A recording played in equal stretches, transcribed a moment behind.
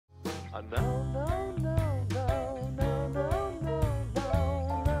No, no, no, no, no, no, no, no, no,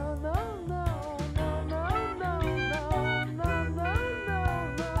 no, no, no, no, no,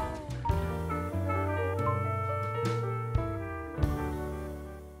 no, no,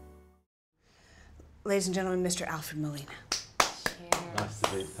 Ladies and gentlemen, Mr. Alfred Molina. Nice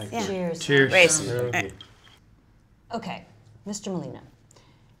to meet you. Thank you. Cheers. Cheers. Race. Okay, Mr. Molina,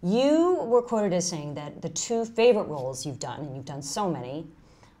 you were quoted as saying that the two favorite roles you've done, and you've done so many,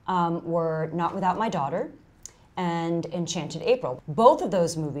 were Not Without My Daughter and Enchanted April. Both of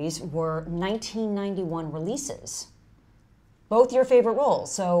those movies were 1991 releases. Both your favorite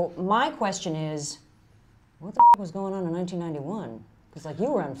roles. So my question is, what the was going on in 1991? Because like you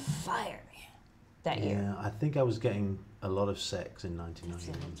were on fire that year. Yeah, I think I was getting a lot of sex in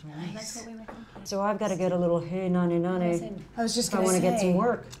 1991. That's what we were thinking. So I've got to get a little hey nanny nanny. I was just If I going to want to get some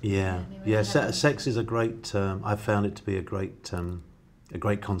work. Yeah, yeah. Sex is a great. I found it to be a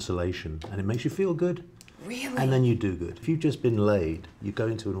great consolation, and it makes you feel good. Really? And then you do good. If you've just been laid, you go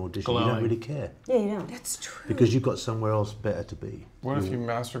into an audition, you don't Glowing. really care. Yeah, you know. That's true. Because you've got somewhere else better to be. What if you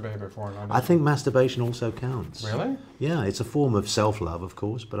masturbate before an audition? I think masturbation also counts. Really? Yeah, it's a form of self-love, of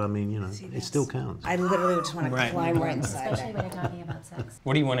course, but I mean, you know, See, it still counts. I literally just want to Right. climb right inside Especially him. when you're talking about sex.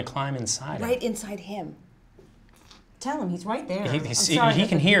 What do you want to climb inside of? Right inside him. Tell him he's right there. He, I'm he, sorry, he but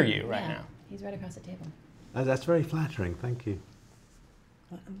can the- hear you right Yeah, now. he's right across the table. That's very flattering, thank you.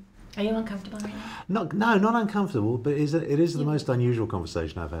 Are you uncomfortable right now? No, not uncomfortable, but it is the most unusual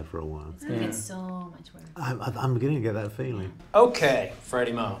conversation I've had for a while. It's gonna get so much worse. I'm beginning to get that feeling. Okay,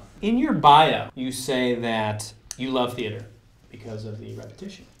 Freddie Mo. In your bio, you say that you love theater because of the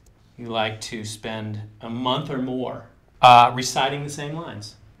repetition. You like to spend a month or more reciting the same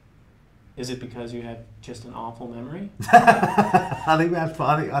lines. Is it because you have just an awful memory?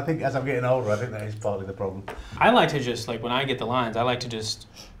 I think as I'm getting older, I think that is partly the problem. I like to just, like, when I get the lines, I like to just,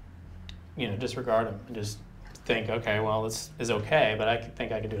 disregard them and just think, okay, well, this is okay, but I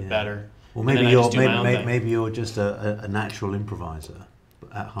think I could do it better. Well, And maybe then I you're just do my own thing. maybe you're just a natural improviser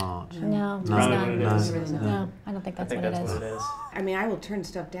at heart. No, it's No, not. what it is. No, I don't think I that's think what that's it what is. it is. I mean, I will turn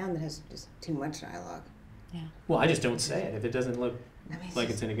stuff down that has just too much dialogue. Yeah. Well, I just don't say it. If it doesn't look I mean, like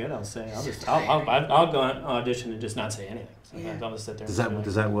it's any good, I'll say. I'll go on audition and just not say anything. Sometimes Yeah. I'll just sit there. Does and do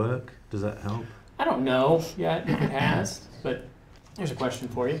it. that work? Does that help? I don't know yet if it has, but here's a question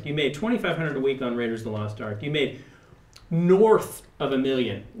for you. You made $2,500 a week on Raiders of the Lost Ark. You made north of $1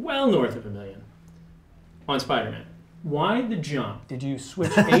 million, well north of $1 million, on Spider-Man. Why the jump? Did you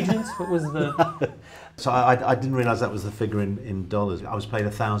switch agents? What was the? So I didn't realise that was the figure in dollars. I was paid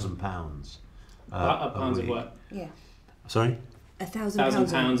 £1,000. Pounds a of week. what? Yeah. Sorry? 1,000 1,000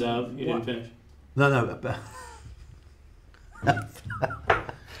 pounds. pounds of. You didn't What? finish. No.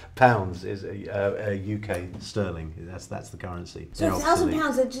 Pounds is a UK sterling. That's the currency. So They're 1,000 obsolete.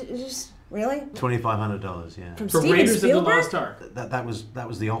 pounds, it just, really? $2,500, yeah. From For Steven Raiders of the Spielberg? Lost Ark. That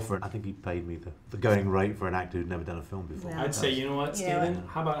was the offer. I think he paid me the going rate for an actor who'd never done a film before. Yeah. I'd say, you know what, You know Stephen?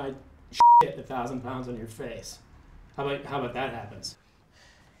 How about I shit 1,000 pounds on your face? How about that happens?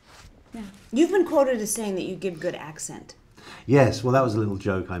 Yeah. You've been quoted as saying that you give good accent. Yes, well, that was a little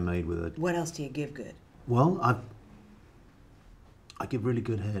joke I made with it. What else do you give good? Well, I give really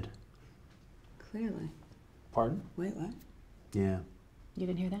good head. Clearly. Pardon? Wait, what? Yeah, You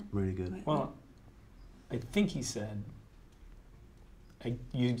didn't hear that? really good. Wait, Well, I think he said.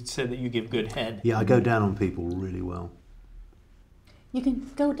 You said that you give good head. Yeah, I go down on people really well. You can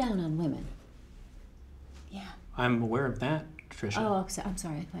go down on women. Yeah. I'm aware of that, Tricia. Oh, I'm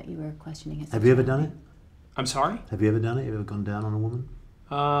sorry. I thought you were questioning his Have you ever done it? I'm sorry? Have you ever done it? Have you ever gone down on a woman?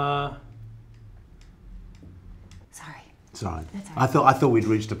 Sorry. It's all right. That's all right. I thought we'd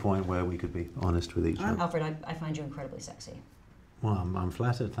reached a point where we could be honest with each other. Alfred, I find you incredibly sexy. Well, I'm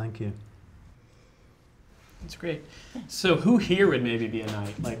flattered. Thank you. That's great. So who here would maybe be a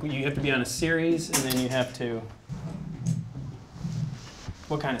knight? Like, you have to be on a series, and then you have to...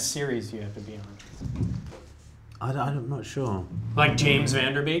 What kind of series do you have to be on? I'm not sure. Like James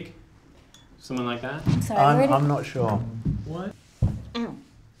Vanderbeek? Someone like that? Sorry. where did- I'm not sure. What? Ow.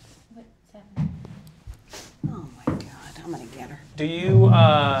 What's happening? Oh my God, I'm gonna get her. Do you, what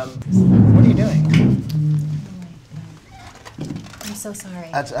are you doing? Oh my God. I'm so sorry.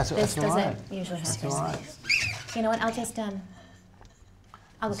 That's this all doesn't right. usually happen. That's all right. You know what? I'll just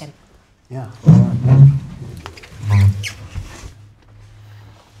I'll look at it. Yeah.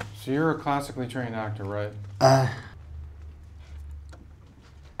 So you're a classically trained actor, right? Ow,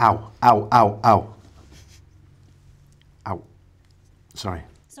 ow, ow, ow. Ow. Sorry.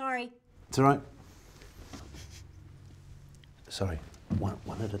 Sorry. It's all right. Sorry. One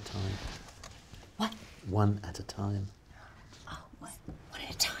at a time. What? One at a time. Oh, what? One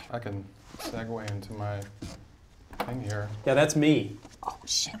at a time. I can segue into my thing here. Yeah, that's me. Oh,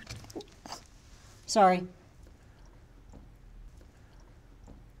 shit. Sorry.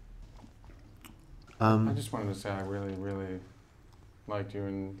 I just wanted to say I really, really liked you,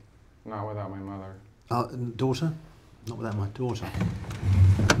 and not without my mother. Daughter? Not without my daughter.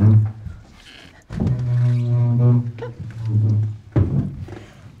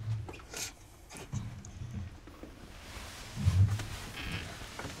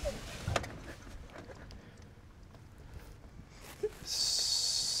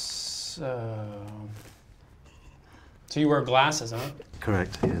 So you wear glasses, huh?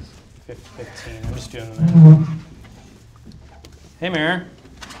 Correct, yes. 15. I'm just doing that. Hey, Mayor.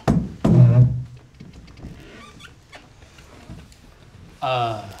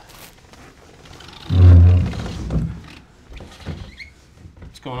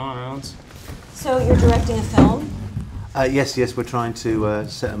 What's going on, Owens? So you're directing a film? Yes, we're trying to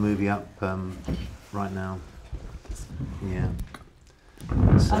set a movie up right now. Yeah.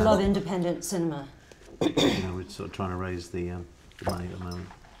 I love independent cinema. You know, we're sort of trying to raise the money at the moment.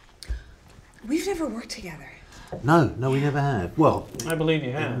 We've never worked together. No, we never have. Well, I believe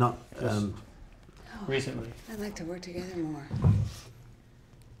you have. not. Recently. I'd like to work together more.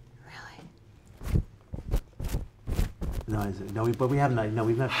 Really? But we haven't. No,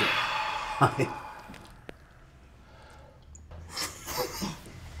 we've never.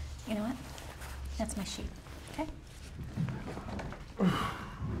 You know what? That's my sheet. Okay.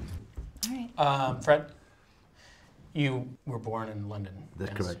 All right. Fred, you were born in London.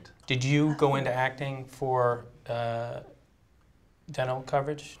 That's correct. Did you go into acting for dental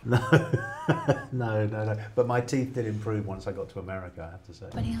coverage? No. But my teeth did improve once I got to America, I have to say.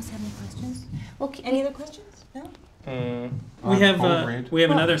 Anybody else have any questions? Well, Any other questions? No? We have cold read. we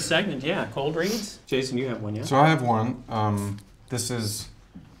have another segment. Yeah, cold reads. Jason, you have one, yeah? So I have one. This is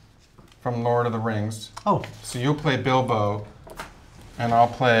from Lord of the Rings. Oh, So you'll play Bilbo, and I'll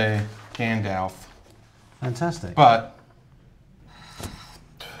play Gandalf. fantastic. But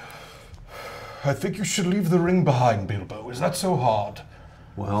I think you should leave the ring behind, Bilbo. Is that so hard?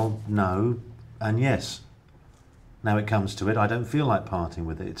 Well, no, and yes. Now it comes to it, I don't feel like parting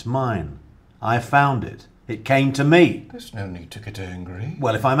with it. It's mine. I found it. It came to me. There's no need to get angry.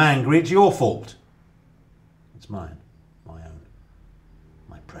 Well, if I'm angry, it's your fault. It's mine. My own.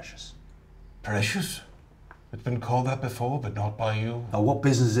 My precious. Precious? It's been called that before, but not by you. Oh, what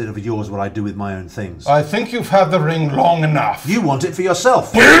business is it of yours what I do with my own things? I think you've had the ring long enough. You want it for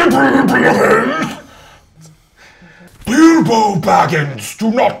yourself. Bilbo Baggins,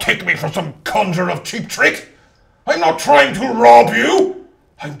 do not take me for some conjurer of cheap trick. I'm not trying to rob you.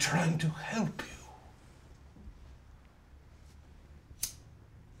 I'm trying to help you.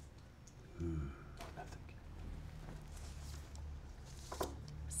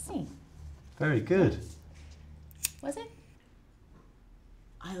 see. Very good. Was it?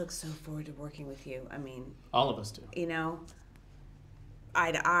 I look so forward to working with you. I mean, All of us do. you know,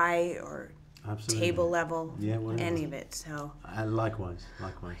 eye to eye or Absolutely. table level, Yeah, whatever. any of it. So Likewise.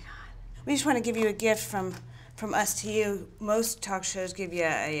 we just want to give you a gift from us to you. Most talk shows give you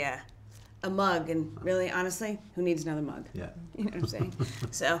a mug, and really, honestly, who needs another mug? Yeah. You know what I'm saying?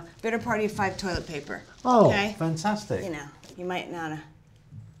 So, better party of 5 toilet paper. Oh, okay? fantastic. You know, you might not.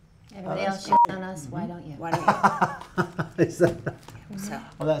 Everybody else shit on us. Why don't you? Why don't Is that, you? So,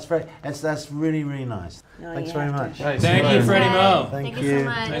 well, that's really, really nice. No, Thanks you very have to. much. Thank you, Freddie Mo. Thank you so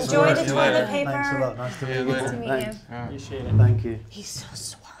much. Nice to Enjoy work the with you. toilet paper. Thanks a lot. Nice to meet you. Nice to meet Thanks. you. Appreciate it. Thank you. he's so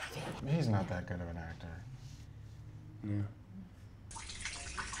suave. He's not that good of an actor. Yeah.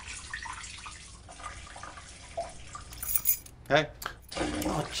 Hey,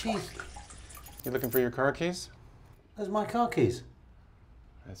 Oh, jeez. you looking for your car keys? Those are my car keys.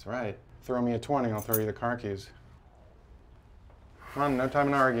 That's right. Throw me a 20, I'll throw you the car keys. Come on, no time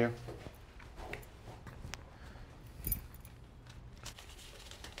to argue.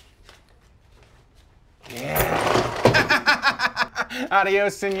 Yeah.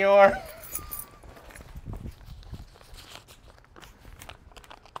 Adios, senor.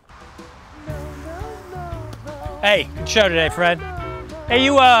 Hey, good show today, Fred. Hey,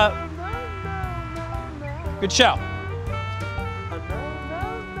 you, good show.